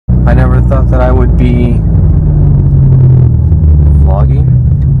I never thought that I would be vlogging.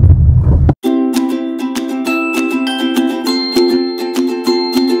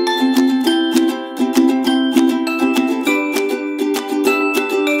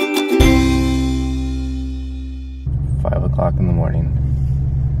 In the morning.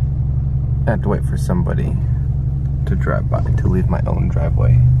 I have to wait for somebody to drive by to leave my own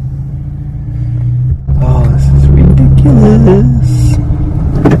driveway. Oh, this is ridiculous.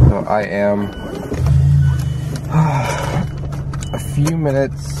 So I am a few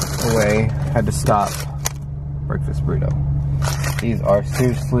minutes away. Had to stop. Breakfast burrito. These are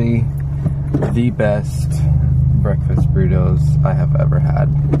seriously the best breakfast burritos I have ever had.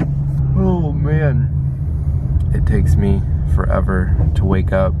 Oh man. It takes me forever to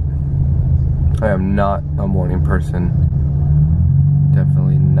wake up. I am not a morning person.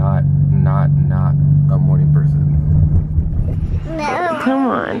 Definitely not a morning person. No. Come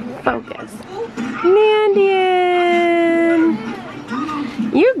on, focus. Mandian!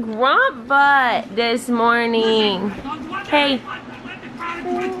 You grump butt this morning. Hey.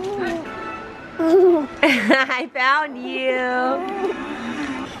 I found you.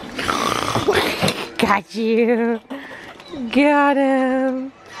 Got you. Got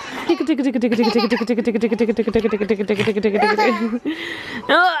him.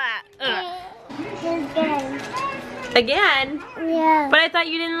 Again? Yeah. But I thought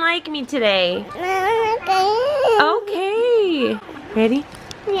you didn't like me today. Okay. Ready?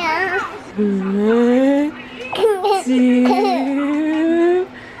 Yeah. 1, 2, 3.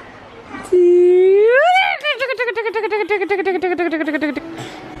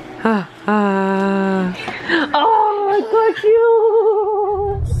 Oh, I got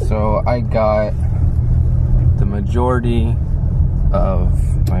you! So I got the majority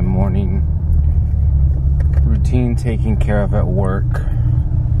of my morning routine taken care of at work.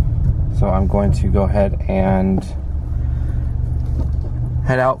 So I'm going to go ahead and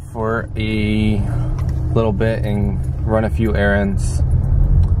head out for a little bit and run a few errands.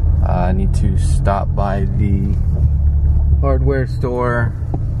 I need to stop by the hardware store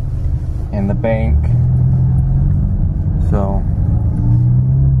and the bank. So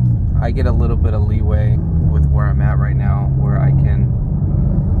I get a little bit of leeway with where I'm at right now, where I can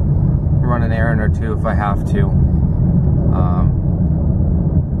run an errand or two if I have to.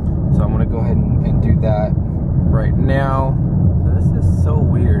 So I'm gonna go ahead and do that right now. This is so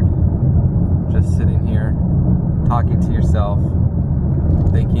weird, just sitting here talking to yourself,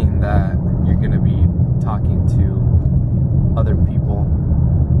 thinking that you're gonna be talking to other people.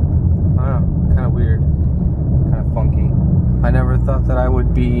 I don't know, kind of weird, kind of funky. I never thought that I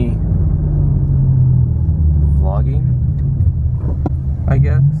would be vlogging, I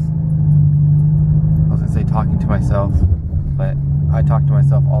guess. I was gonna say talking to myself, but I talk to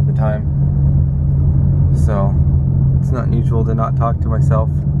myself all the time. So it's not usual to not talk to myself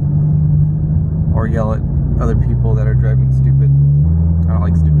or yell at other people that are driving stupid. I don't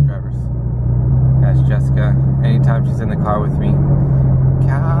like stupid drivers. That's Jessica. Anytime she's in the car with me,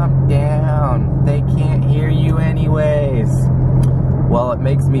 calm down. They can't hear you anyways. Well, it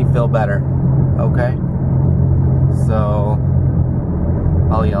makes me feel better. Okay? So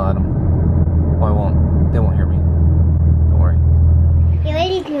I'll yell at them. Well, I won't. They won't hear me. Don't worry. You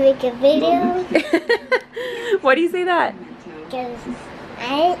ready to make a video? Why do you say that? Because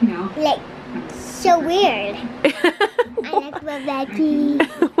I like so weird. I like my daddy.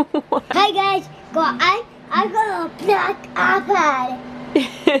 Hi guys, I got a black iPad.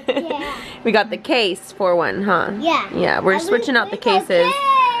 Yeah. We got the case for one, huh? Yeah. Yeah, we're switching out the cases.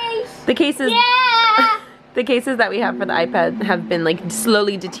 The cases. Yeah. The cases that we have for the iPad have been like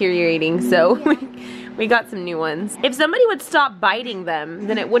slowly deteriorating, so we got some new ones. If somebody would stop biting them,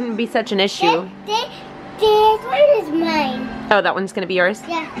 then it wouldn't be such an issue. This one is mine. Oh, that one's gonna be yours?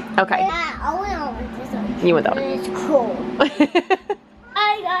 Yeah. Okay. Yeah, I want this one. You want that one? It's cool.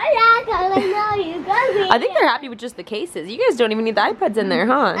 I think they're happy with just the cases. You guys don't even need the iPads in there,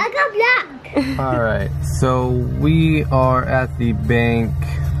 huh? I got black. Alright, so we are at the bank.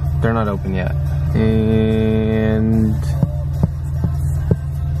 They're not open yet. And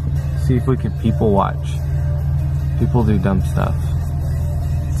see if we can people watch. People do dumb stuff.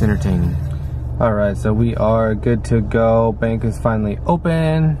 It's entertaining. Alright, so we are good to go. Bank is finally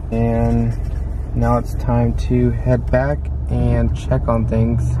open. And now it's time to head back and check on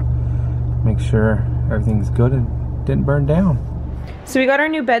things. Make sure everything's good and didn't burn down. So we got our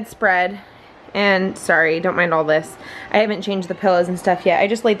new bedspread. And sorry, don't mind all this. I haven't changed the pillows and stuff yet. I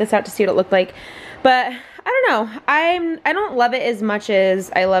just laid this out to see what it looked like. But I don't know. I don't love it as much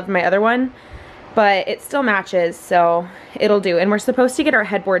as I loved my other one. but it still matches, so it'll do. And we're supposed to get our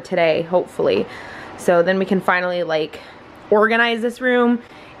headboard today, hopefully. So then we can finally like organize this room.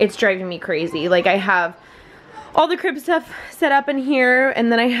 It's driving me crazy. Like I have all the crib stuff set up in here,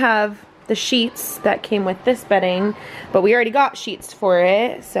 and then I have the sheets that came with this bedding, but we already got sheets for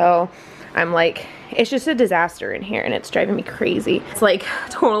it. So I'm like, it's just a disaster in here and it's driving me crazy. It's like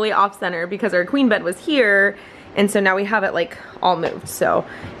totally off center because our queen bed was here, and so now we have it like all moved. So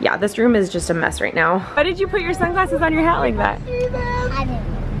yeah, this room is just a mess right now. Why did you put your sunglasses on your hat like that? I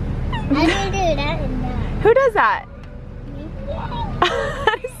didn't do that. Who does that?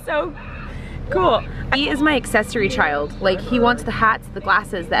 That is so cool. He is my accessory child. Like, he wants the hats, the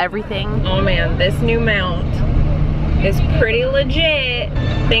glasses, the everything. Oh man, this new mount is pretty legit,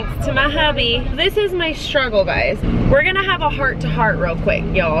 thanks to my hubby. This is my struggle, guys. We're gonna have a heart-to-heart real quick,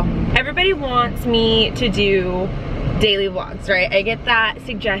 y'all. Everybody wants me to do daily vlogs, right? I get that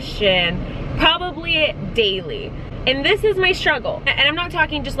suggestion probably daily. And this is my struggle. And I'm not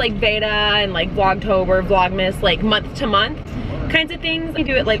talking just like VEDA and like Vlogtober, Vlogmas, like month to month kinds of things. I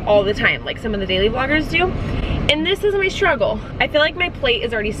do it like all the time, like some of the daily vloggers do. And this is my struggle. I feel like my plate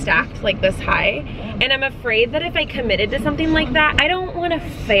is already stacked like this high, and I'm afraid that if I committed to something like that, I don't want to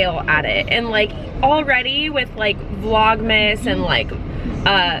fail at it. And like already with like Vlogmas and like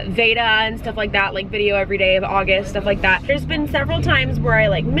VEDA and stuff like that, like video every day of August, stuff like that, there's been several times where I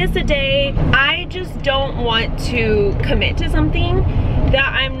like miss a day. I just don't want to commit to something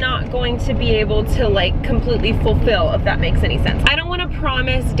that I'm not going to be able to like completely fulfill, if that makes any sense. I don't want to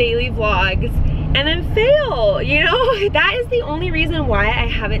promise daily vlogs and then fail, you know? That is the only reason why I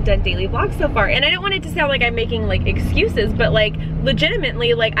haven't done daily vlogs so far. And I don't want it to sound like I'm making like excuses, but like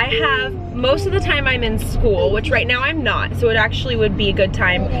legitimately, like I have, most of the time I'm in school, which right now I'm not, so it actually would be a good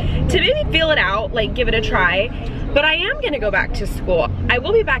time to maybe feel it out, like give it a try. But I am gonna go back to school. I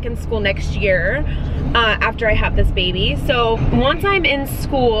will be back in school next year after I have this baby. So once I'm in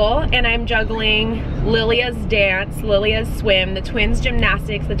school and I'm juggling Lilia's dance, Lilia's swim, the twins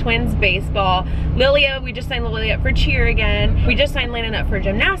gymnastics, the twins baseball, Lilia, we just signed Lilia up for cheer again. We just signed Landon up for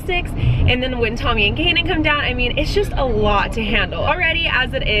gymnastics. And then when Tommy and Kanan come down, I mean, it's just a lot to handle. Already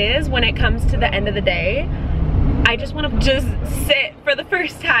as it is, when it comes to the end of the day, I just want to just sit for the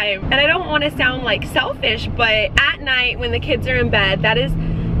first time. And I don't want to sound like selfish, but at night when the kids are in bed, that is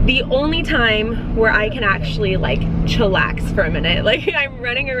the only time where I can actually like chillax for a minute. Like I'm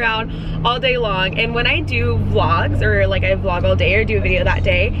running around all day long, and when I do vlogs, or like I vlog all day or do a video that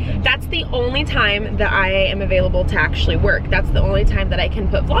day, that's the only time that I am available to actually work. That's the only time that I can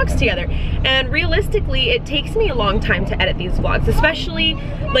put vlogs together. And realistically, it takes me a long time to edit these vlogs, especially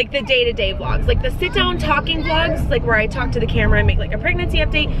like the day-to-day vlogs. Like the sit-down talking vlogs, like where I talk to the camera and make like a pregnancy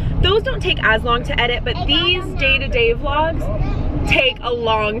update, those don't take as long to edit, but these day-to-day vlogs take a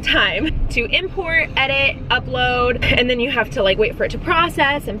long time to import, edit, upload, and then you have to like wait for it to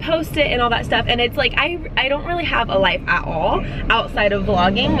process and post it and all that stuff. And it's like I don't really have a life at all outside of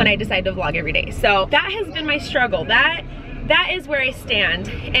vlogging when I decide to vlog every day. So that has been my struggle. That is where I stand,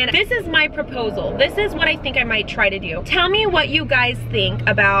 and this is my proposal. This is what I think I might try to do. Tell me what you guys think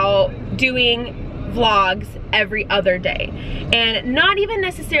about doing vlogs every other day, and not even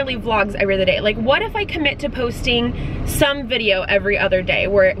necessarily vlogs every other day. Like, what if I commit to posting some video every other day,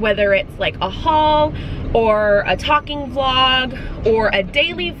 whether it's like a haul or a talking vlog or a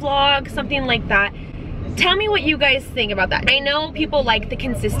daily vlog, something like that. Tell me what you guys think about that. I know people like the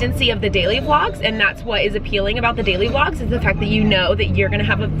consistency of the daily vlogs, and that's what is appealing about the daily vlogs, is the fact that you know that you're gonna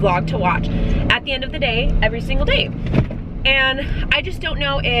have a vlog to watch at the end of the day, every single day. And I just don't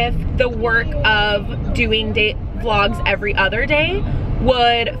know if the work of doing vlogs every other day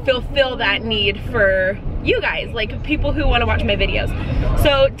would fulfill that need for you guys, like people who want to watch my videos.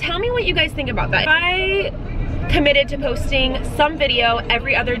 So tell me what you guys think about that. If I committed to posting some video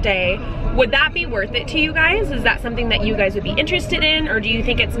every other day, would that be worth it to you guys? Is that something that you guys would be interested in, or do you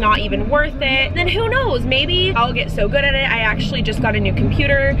think it's not even worth it? Then who knows, maybe I'll get so good at it. I actually just got a new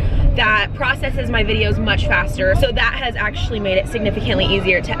computer that processes my videos much faster, so that has actually made it significantly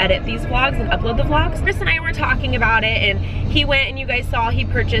easier to edit these vlogs and upload the vlogs. Chris and I were talking about it, and he went, and you guys saw he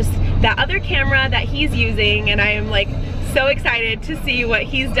purchased that other camera that he's using, and I am like so excited to see what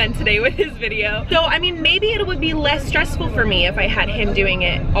he's done today with his video. So I mean, maybe it would be less stressful for me if I had him doing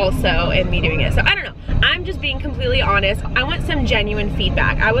it also and me doing it. So I don't know, I'm just being completely honest. I want some genuine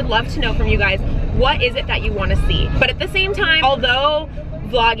feedback. I would love to know from you guys, what is it that you want to see? But at the same time, although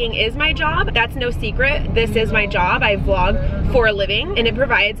vlogging is my job. That's no secret. This is my job. I vlog for a living and it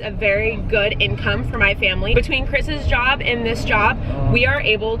provides a very good income for my family. Between Chris's job and this job, we are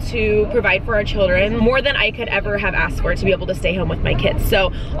able to provide for our children more than I could ever have asked for to be able to stay home with my kids.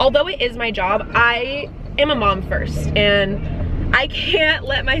 So although it is my job, I am a mom first, and I can't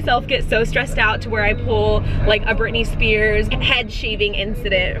let myself get so stressed out to where I pull like a Britney Spears head shaving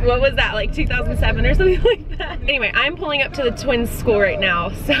incident. What was that, like 2007 or something like that? Anyway, I'm pulling up to the twins' school right now,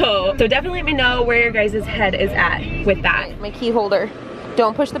 so definitely let me know where your guys' head is at with that. My key holder.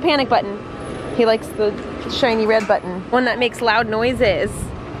 Don't push the panic button. He likes the shiny red button. One that makes loud noises.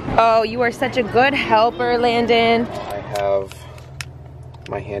 Oh, you are such a good helper, Landon. I have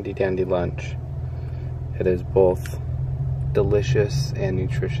my handy dandy lunch. It is both delicious and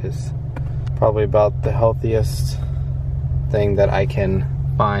nutritious. Probably about the healthiest thing that I can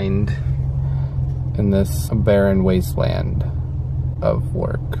find in this barren wasteland of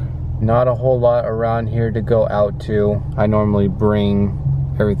work. Not a whole lot around here to go out to. I normally bring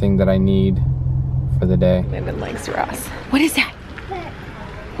everything that I need for the day. Landon likes Ross. What is that?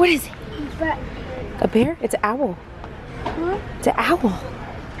 What is it? A bear? It's an owl. Huh? It's an owl.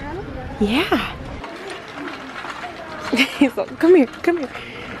 Owl? Yeah. He's like, come here, come here,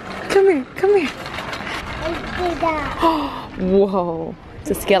 come here, come here. Whoa,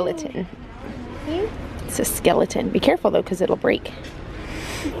 it's a skeleton. It's a skeleton. Be careful though, because it'll break.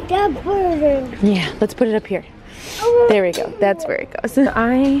 Yeah, let's put it up here. There we go. That's where it goes.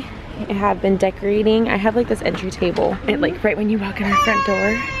 I have been decorating. I have like this entry table, and like right when you walk in our front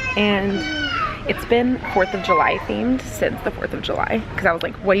door, and it's been 4th of July themed since the 4th of July. Because I was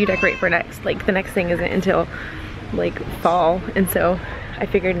like, what do you decorate for next? Like the next thing isn't until like fall, and so I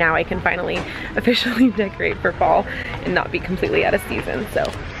figured now I can finally officially decorate for fall and not be completely out of season. So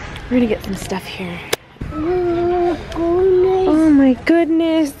we're gonna get some stuff here. Oh my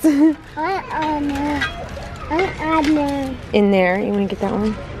goodness. In there, you wanna get that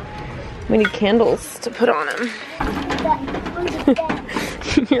one? We need candles to put on them.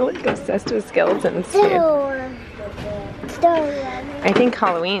 You're like obsessed with skeletons too. I think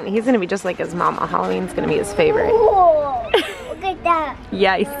Halloween, he's gonna be just like his mama. Halloween's gonna be his favorite. Oh, look at that.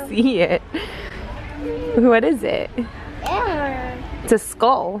 Yeah, I see it. What is it? Yeah. It's a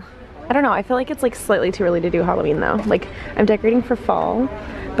skull. I don't know, I feel like it's like slightly too early to do Halloween though. Like, I'm decorating for fall,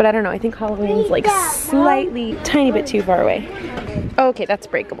 but I don't know, I think Halloween's like slightly, tiny bit too far away. Oh, okay, that's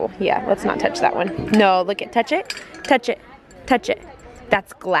breakable. Yeah, let's not touch that one. No, look at, touch it, touch it, touch it.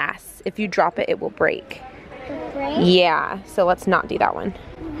 That's glass. If you drop it, it will break. Yeah, so let's not do that one.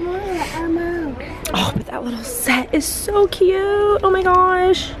 Oh, but that little set is so cute. Oh my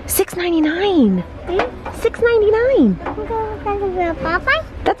gosh. $6.99.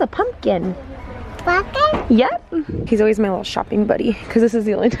 $6.99. That's a pumpkin. Yep. He's always my little shopping buddy, because this is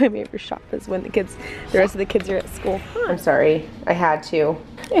the only time I ever shop is when the rest of the kids are at school. I'm sorry, I had to.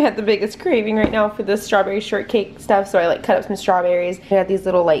 I had the biggest craving right now for the strawberry shortcake stuff, so I like cut up some strawberries. I had these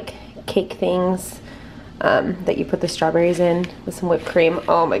little like cake things that you put the strawberries in with some whipped cream.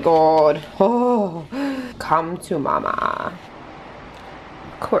 Oh my god. Oh, come to mama.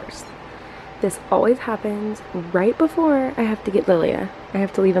 Of course, this always happens right before I have to get Lilia. I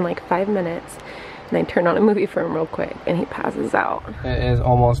have to leave in like 5 minutes, and I turn on a movie for him real quick and he passes out. It is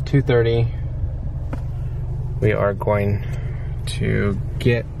almost 2:30. We are going to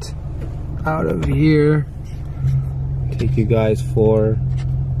get out of here, take you guys for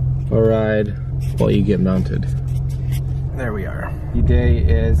a ride while you get mounted. There we are. The day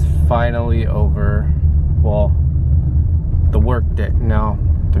is finally over. Well, the work day. No,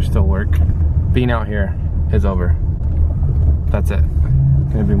 there's still work. Being out here is over. That's it.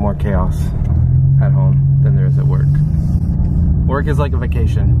 Gonna be more chaos at home than there is at work. Work is like a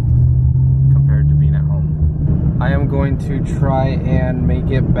vacation compared to being at home. I am going to try and make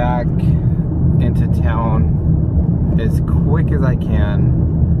it back into town as quick as I can,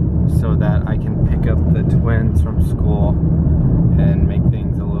 so that I can pick up the twins from school and make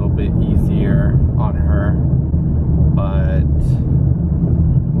things a little bit easier on her. But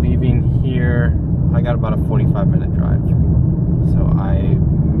leaving here, I got about a 45-minute drive. So I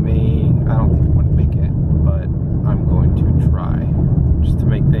don't think I'm gonna make it, but I'm going to try, just to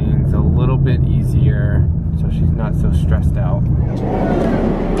make things a little bit easier so she's not so stressed out.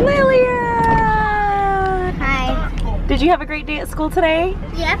 Lilia! Hi. Did you have a great day at school today?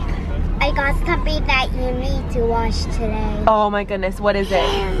 Yep. I got something that you need to wash today. Oh my goodness, what is it?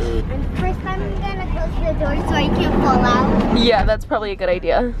 And first I'm gonna close the door so I can't fall out. Yeah, that's probably a good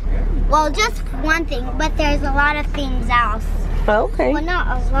idea. Well, just one thing, but there's a lot of things else. Oh, okay. Well, not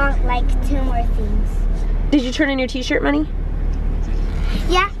a lot, like 2 more things. Did you turn in your t-shirt money?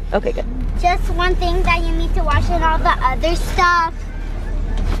 Yeah. Okay, good. Just one thing that you need to wash and all the other stuff.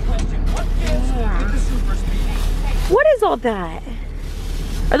 Yeah. What is all that?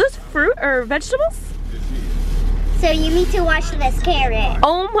 Are those fruit or vegetables? So you need to wash this carrot.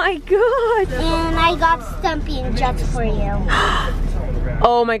 Oh my god. And I got stumping just for you.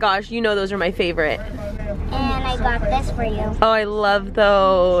 Oh my gosh, you know those are my favorite. And I got this for you. Oh, I love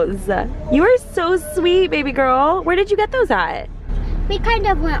those. You are so sweet, baby girl. Where did you get those at? We kind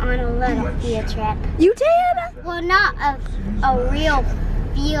of went on a little field trip. You did? Well, not a real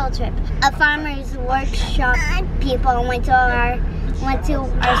field trip. A farmer's workshop. People went to our school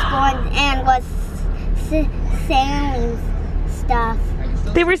and was selling stuff.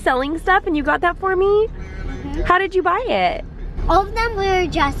 They were selling stuff and you got that for me? Mm-hmm. How did you buy it? All of them were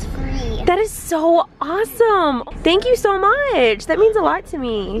just free. That is so awesome. Thank you so much. That means a lot to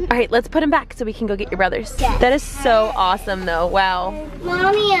me. All right, let's put them back so we can go get your brothers. Yes. That is so awesome though. Wow.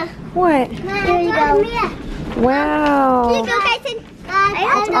 Mommy. What? Here you go. Wow. Here you go, Tyson.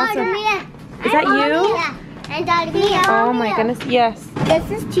 That's awesome. Is that you? Yeah. And Daddy Mia. Oh my goodness, yes. This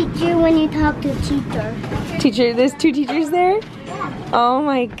is teacher when you talk to teacher. Teacher, there's 2 teachers there? Oh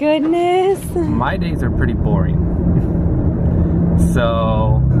my goodness. My days are pretty boring.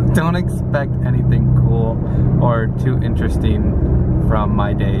 So don't expect anything cool or too interesting from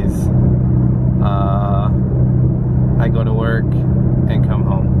my days. I go to work and come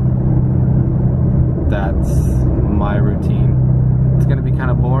home. That's my routine. It's gonna be kind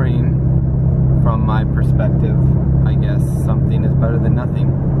of boring from my perspective. I guess something is better than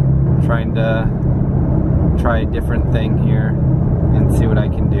nothing. I'm trying to try a different thing here and see what I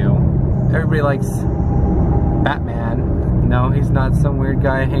can do. Everybody likes Batman. No, he's not some weird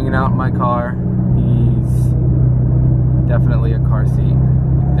guy hanging out in my car. He's definitely a car seat.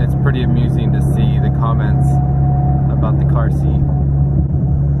 It's pretty amusing to see the comments about the car seat.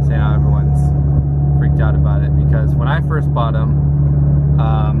 See how everyone's freaked out about it, because when I first bought him,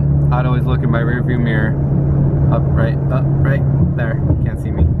 I'd always look in my rearview mirror, up right there, you can't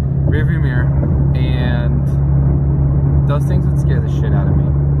see me, rearview mirror, and those things would scare the shit out of me.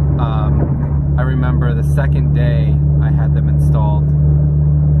 I remember the second day I had them installed,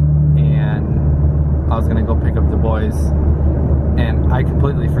 and I was gonna go pick up the boys, and I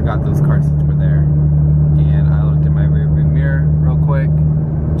completely forgot those car seats were there. And I looked in my rearview mirror real quick,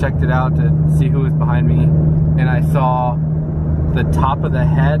 checked it out to see who was behind me, and I saw the top of the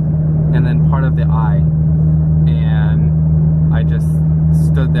head and then part of the eye, and I just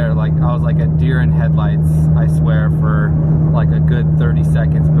stood there like I was like a deer in headlights, I swear, for like a good 30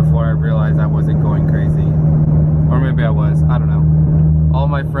 seconds before I realized I wasn't going crazy. Or maybe I was, I don't know. All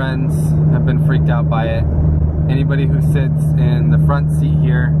my friends have been freaked out by it. Anybody who sits in the front seat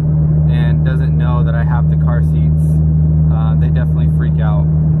here and doesn't know that I have the car seats, they definitely freak out.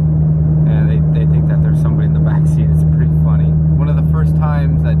 And they think that there's somebody in the back seat. It's pretty funny. One of the first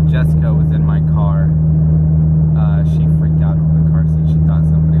times that Jessica was in my car, she freaked out over the car seat. She thought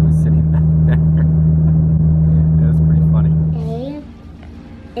somebody was sitting back there. It was pretty funny.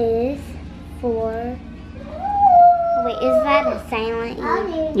 A is for... Wait, is that a silent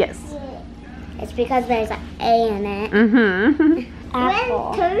E? Yes. It's because there's an A in it. Mm-hmm.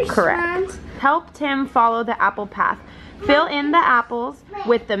 Apple. Correct. Help Tim follow the apple path. Fill in the apples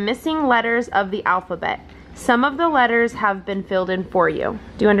with the missing letters of the alphabet. Some of the letters have been filled in for you.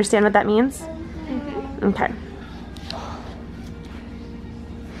 Do you understand what that means? Mm-hmm. Okay.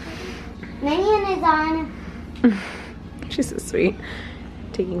 Minion is on. She's so sweet.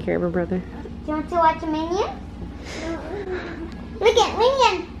 Taking care of her brother. Do you want to watch Minion? Look at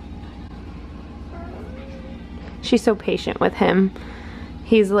Minion. She's so patient with him.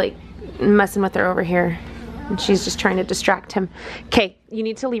 He's like messing with her over here. And she's just trying to distract him. Okay, you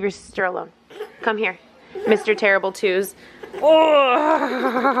need to leave your sister alone. Come here, Mr. Terrible Twos.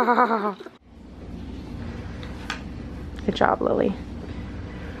 Oh. Good job, Lily.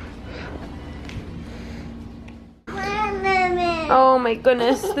 Oh my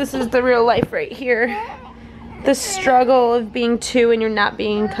goodness, this is the real life right here. The struggle of being 2 and you're not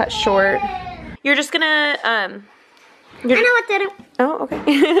being cut short. You're just gonna, I know what to do. Oh, okay.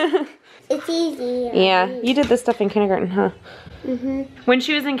 It's easy. Yeah, you did this stuff in kindergarten, huh? Mm-hmm. When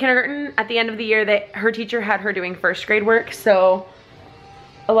she was in kindergarten, at the end of the year, her teacher had her doing 1st grade work, so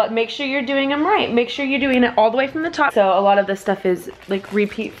make sure you're doing them right. Make sure you're doing it all the way from the top. So a lot of this stuff is like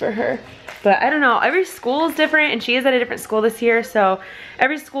repeat for her. But I don't know, every school is different, and she is at a different school this year, so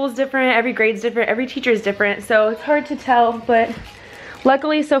every school is different, every grade's different, every teacher is different, so it's hard to tell, but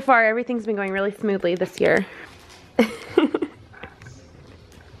luckily so far everything's been going really smoothly this year.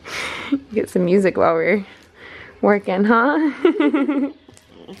 Get some music while we're working, huh?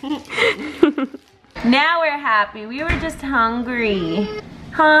 Now we're happy. We were just hungry.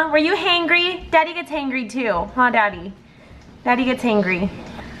 Huh? Were you hangry? Daddy gets hangry too. Huh, Daddy? Daddy gets hangry.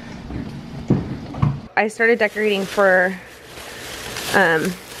 I started decorating for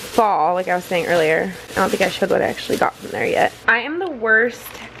fall, like I was saying earlier. I don't think I showed what I actually got from there yet. I am the worst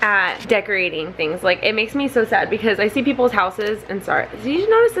at decorating things. Like, it makes me so sad because I see people's houses, and sorry, did you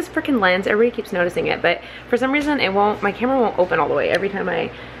notice this freaking lens? Everybody keeps noticing it, but for some reason it won't, my camera won't open all the way every time I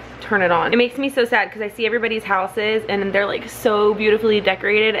turn it on. It makes me so sad because I see everybody's houses and they're like so beautifully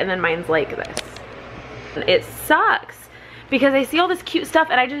decorated, and then mine's like this. It sucks because I see all this cute stuff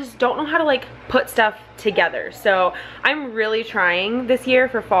and I just don't know how to like put stuff together. So I'm really trying this year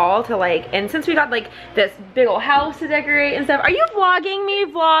for fall to like, and since we got like this big old house to decorate and stuff. Are you vlogging me?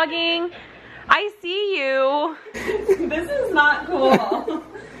 Vlogging? I see you. This is not cool.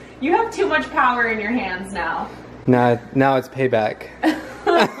 You have too much power in your hands now. Now it's payback.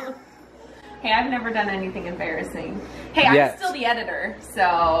 Hey, I've never done anything embarrassing. Hey, I'm still the editor,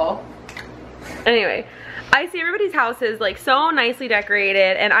 so. Anyway, I see everybody's houses like so nicely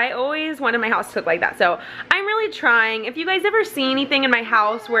decorated, and I always wanted my house to look like that. So I'm really trying. If you guys ever see anything in my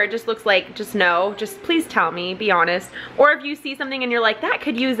house where it just looks like, just please tell me, be honest. Or if you see something and you're like, that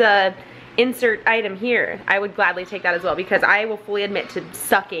could use a insert item here, I would gladly take that as well, because I will fully admit to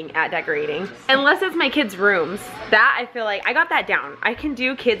sucking at decorating. Unless it's my kids' rooms. That I feel like I got that down. I can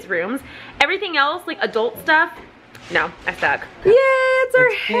do kids' rooms. Everything else, like adult stuff, no, I suck. Yay, it's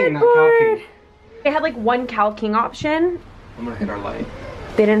our headboard. They had like one Cal King option. I'm gonna hit our light.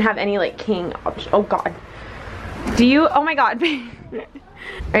 They didn't have any like king option. Oh God. Do you? Oh my God.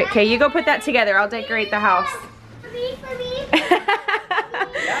 Okay, you go put that together. I'll decorate the house. For me.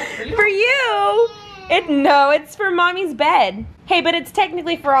 For you? No, it's for mommy's bed. Hey, but it's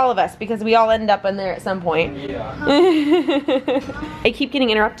technically for all of us because we all end up in there at some point. Yeah. I keep getting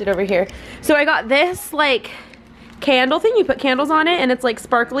interrupted over here. So I got this like candle thing. You put candles on it and it's like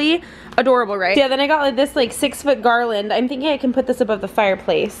sparkly. Adorable, right? Yeah, then I got like this like 6-foot garland. I'm thinking I can put this above the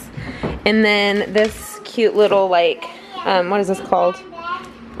fireplace. And then this cute little like, what is this called?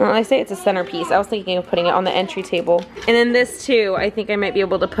 Well, I say it's a centerpiece. I was thinking of putting it on the entry table. And then this too, I think I might be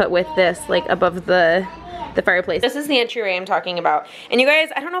able to put with this like above the fireplace. This is the entryway I'm talking about. And you guys,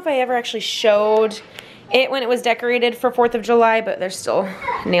 I don't know if I ever actually showed it when it was decorated for 4th of July, but there's still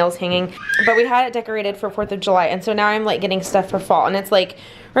nails hanging. But we had it decorated for 4th of July, and so now I'm like getting stuff for fall. And it's like,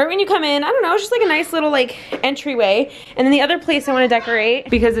 right when you come in, I don't know, it's just like a nice little like entryway. And then the other place I want to decorate,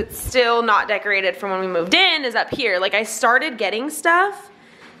 because it's still not decorated from when we moved in, is up here. Like I started getting stuff.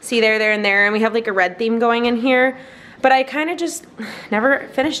 See there, and there, and we have like a red theme going in here. But I kind of just never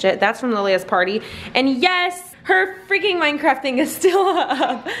finished it. That's from Lilia's party. And yes, her freaking Minecraft thing is still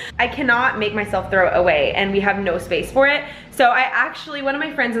up. I cannot make myself throw it away, and we have no space for it. So I actually, one of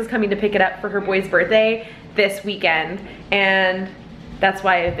my friends is coming to pick it up for her boy's birthday this weekend, and that's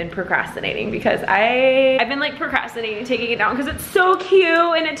why I've been procrastinating, because I've been like procrastinating taking it down because it's so cute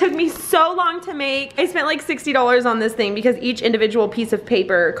and it took me so long to make. I spent like $60 on this thing because each individual piece of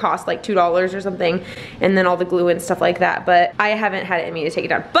paper cost like $2 or something, and then all the glue and stuff like that. But I haven't had it in me to take it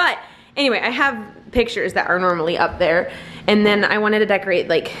down. But anyway, I have pictures that are normally up there, and then I wanted to decorate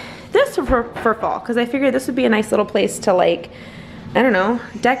like this for fall because I figured this would be a nice little place to like, I don't know,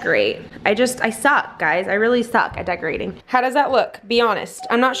 decorate. I suck, guys. I really suck at decorating. How does that look? Be honest.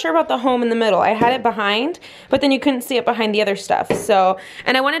 I'm not sure about the home in the middle. I had it behind, but then you couldn't see it behind the other stuff. So,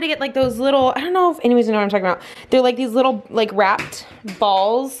 and I wanted to get like those little, I don't know if anybody's know what I'm talking about. They're like these little like wrapped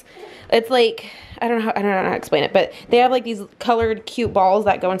balls. It's like, I don't know how to explain it, but they have like these colored cute balls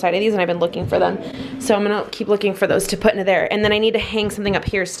that go inside of these, and I've been looking for them. So I'm gonna keep looking for those to put into there. And then I need to hang something up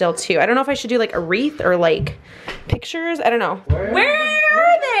here still too. I don't know if I should do like a wreath or like pictures. I don't know. Where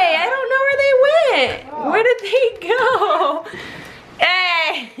are they? I don't know where they went. Oh. Where did they go?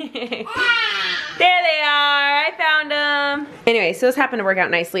 Hey! There they are. I found them. Anyway, so this happened to work out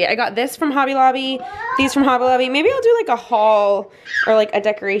nicely. I got this from Hobby Lobby, these from Hobby Lobby. Maybe I'll do like a haul or like a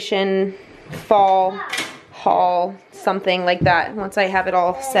decoration fall haul, something like that once I have it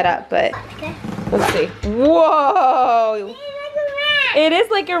all set up. But let's see. Whoa! It is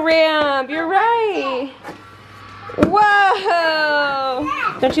like a ramp. You're right.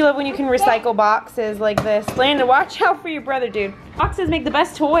 Whoa! Don't you love when you can recycle boxes like this? Landon, watch out for your brother, dude. Boxes make the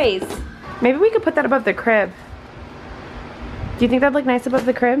best toys. Maybe we could put that above the crib. Do you think that'd look nice above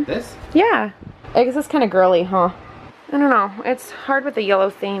the crib? This? Yeah. I guess it's kind of girly, huh? I don't know. It's hard with the yellow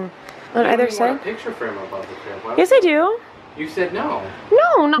theme on either side. You want a picture frame above the crib. Yes, I do. You said no.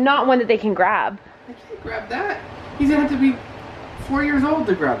 No, not one that they can grab. I can't grab that. He's gonna have to be 4 years old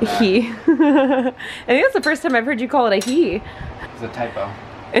to grab that. He. I think that's the first time I've heard you call it a he. It's a typo.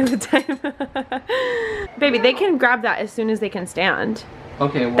 in the time. Baby, they can grab that as soon as they can stand.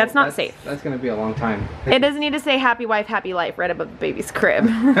 Okay, well, that's not safe. That's gonna be a long time. It doesn't need to say happy wife, happy life right above the baby's crib.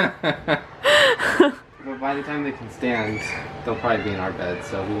 Well, by the time they can stand, they'll probably be in our bed,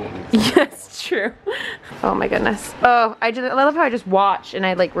 so we won't need to. Yes, true. Oh my goodness. Oh, I love how I just watch and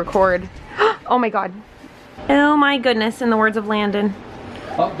I like record. Oh my god. Oh my goodness, in the words of Landon.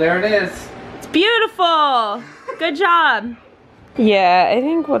 Oh, there it is. It's beautiful. Good job. Yeah, I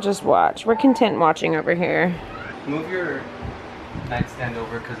think we'll just watch. We're content watching over here. Move your nightstand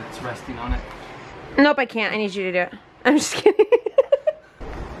over because it's resting on it. Nope, I can't. I need you to do it. I'm just kidding.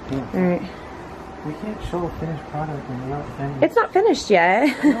 Alright. We can't show a finished product when we're not finished. It's not finished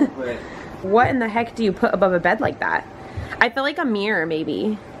yet. No, but... What in the heck do you put above a bed like that? I feel like a mirror,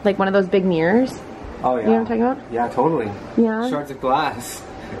 maybe. Like one of those big mirrors. Oh, yeah. You know what I'm talking about? Yeah, totally. Yeah. Shards of glass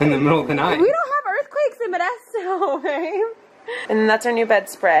in the middle of the night. We don't have earthquakes in Modesto, babe. And then that's our new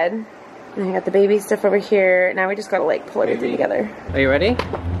bedspread. And I got the baby stuff over here. Now we just gotta like pull everything together. Are you ready?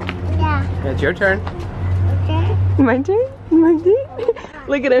 Yeah. It's your turn. Okay. My turn? My turn?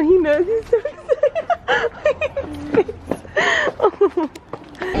 Look at him, he knows, he's so excited.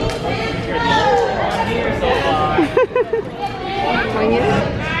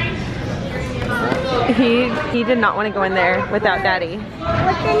 He did not want to go in there without Daddy.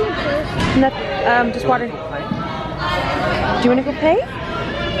 What's in the juice? Just water. Do you want to go play? Look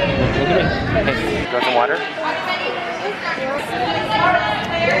at me. Hey, you want some water?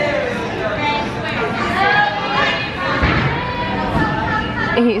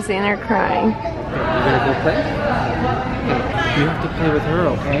 He's in there crying. You gonna go play? You have to play with her,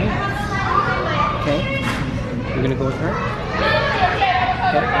 okay? Okay? You're gonna go with her?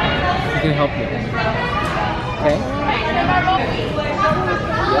 Okay? She's gonna help you. Okay?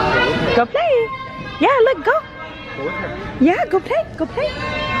 Go play. Yeah, look, go. Go with her. Yeah, go play. Go play.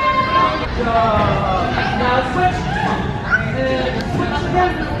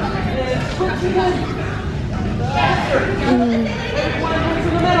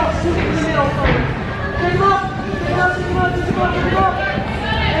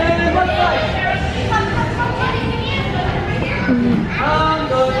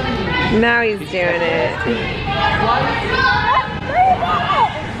 Now he's doing it.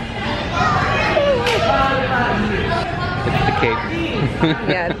 It's the cape.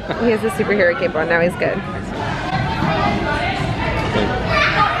 Yeah, he has a superhero cape on. Now he's good.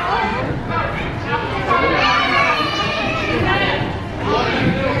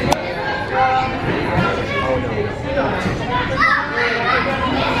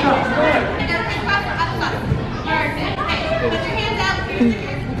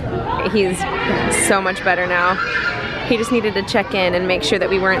 He's so much better now. He just needed to check in and make sure that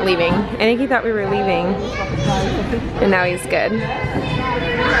we weren't leaving. I think he thought we were leaving. And now he's good.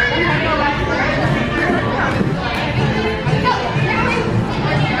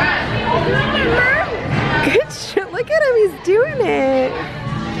 Good shit. Look at him. He's doing it.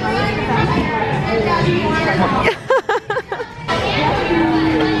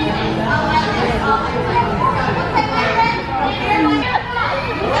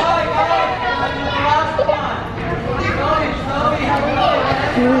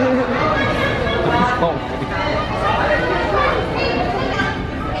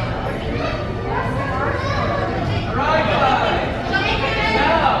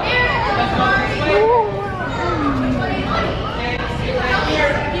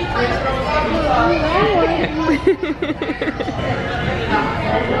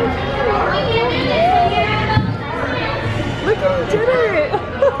 Look, he did it!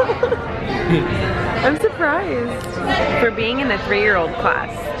 I'm surprised. For being in the 3-year-old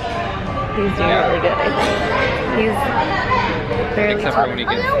class, he's doing really good, I think. He's barely Except for when he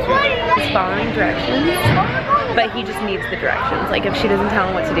gets to the... He's following directions, but he just needs the directions. Like, if she doesn't tell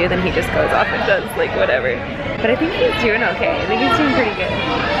him what to do, then he just goes off and does, like, whatever. But I think he's doing okay. I think he's doing pretty good.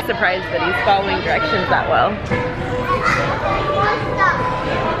 I'm surprised that he's following directions that well.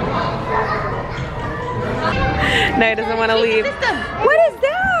 Now he doesn't want to leave. What is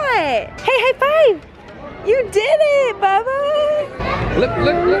that? Hey, high five! You did it, Bubba! Look,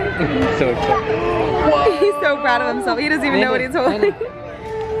 look, look! So excited. He's so proud of himself. He doesn't even know what he's holding.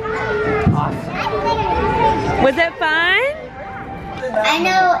 Was it fun? I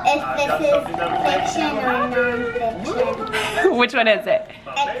know if this is fiction or non-fiction. Which one is it?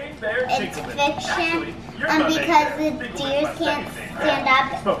 It's fiction because the deers can't stand up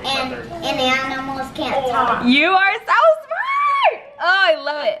and animals can't talk. You are so smart! Oh, I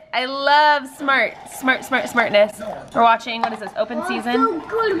love it. it. I love smartness. We're watching, what is this, open season?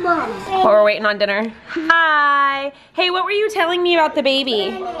 While we're waiting on dinner. Hi. Hey, what were you telling me about the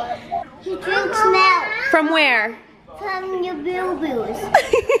baby? He drinks milk. From where? From your boo-boos.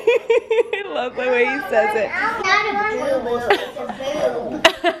 I love the way he says it. Not a boo-boo, it's a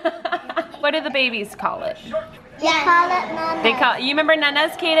boob. What do the babies call it? They call it Nana. They call, you remember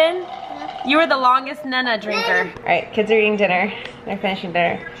Nanas, Kaden? You were the longest Nana drinker. All right, kids are eating dinner. They're finishing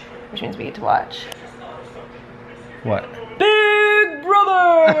dinner, which means we get to watch. What? Big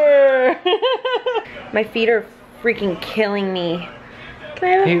Brother! My feet are freaking killing me. Can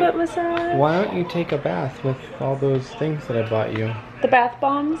I have a foot massage? Why don't you take a bath with all those things that I bought you? The bath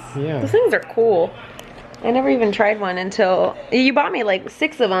bombs? Yeah. Those things are cool. I never even tried one until, you bought me like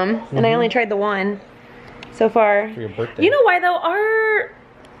 6 of them, and I only tried the one so far. For your birthday. You know why though? Our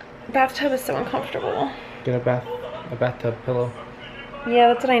bathtub is so uncomfortable. Get a bathtub pillow. Yeah,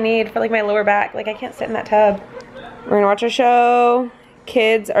 that's what I need for like my lower back. Like I can't sit in that tub. We're gonna watch our show.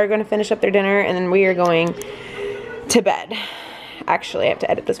 Kids are gonna finish up their dinner, and then we are going to bed. Actually, I have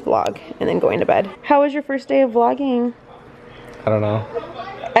to edit this vlog and then going to bed. How was your first day of vlogging? I don't know.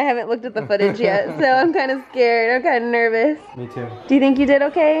 I haven't looked at the footage yet, so I'm kind of scared. I'm kind of nervous. Me too. Do you think you did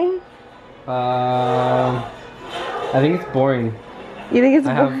okay? I think it's boring. You think it's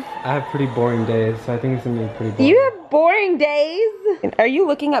boring? I have pretty boring days, so I think it's gonna be pretty boring. You have boring days? Are you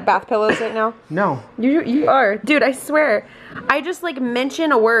looking at bath pillows right now? No. You are. Dude, I swear. I just like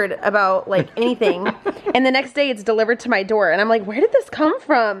mention a word about like anything and the next day it's delivered to my door and I'm like, where did this come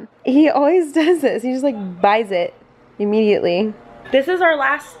from? He always does this. He just like buys it immediately. This is our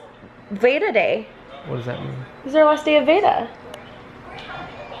last VEDA day. What does that mean? This is our last day of VEDA.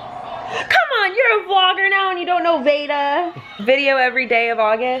 Come on, you're a vlogger now and you don't know VEDA. Video every day of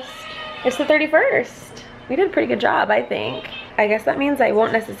August. It's the 31st. We did a pretty good job, I think. I guess that means I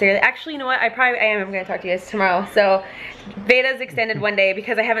won't necessarily, actually, you know what, I am gonna talk to you guys tomorrow. So VEDA's extended one day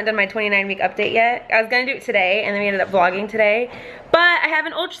because I haven't done my 29-week update yet. I was gonna do it today and then we ended up vlogging today. But I have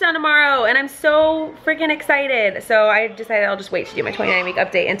an ultrasound tomorrow and I'm so freaking excited. So I decided I'll just wait to do my 29-week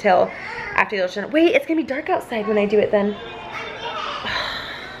update until after the ultrasound. Wait, it's gonna be dark outside when I do it then.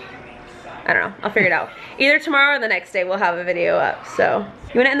 I don't know, I'll figure it out. Either tomorrow or the next day we'll have a video up, so.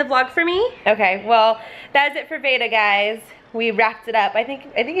 You wanna end the vlog for me? Okay, well, that's it for VEDA, guys. We wrapped it up. I think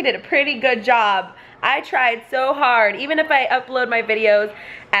you did a pretty good job. I tried so hard, even if I upload my videos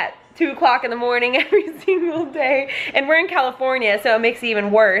at 2 o'clock in the morning every single day. And we're in California, so it makes it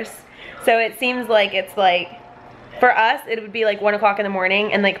even worse. So it seems like it's like, for us, it would be like 1 o'clock in the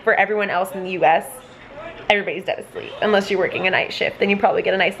morning, and like for everyone else in the US, everybody's dead asleep. Unless you're working a night shift, then you probably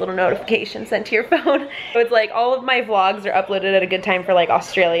get a nice little notification sent to your phone. So it's like all of my vlogs are uploaded at a good time for like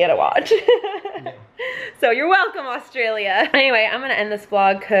Australia to watch. So you're welcome, Australia. Anyway, I'm gonna end this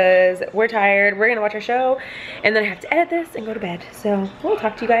vlog because we're tired. We're gonna watch our show and then I have to edit this and go to bed. So we'll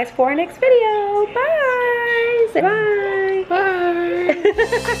talk to you guys for our next video. Bye. Say bye. Bye.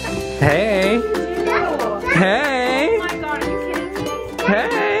 Hey. No. Hey. Oh my God, are you kidding me?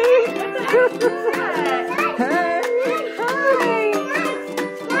 Hey. What the heck is that?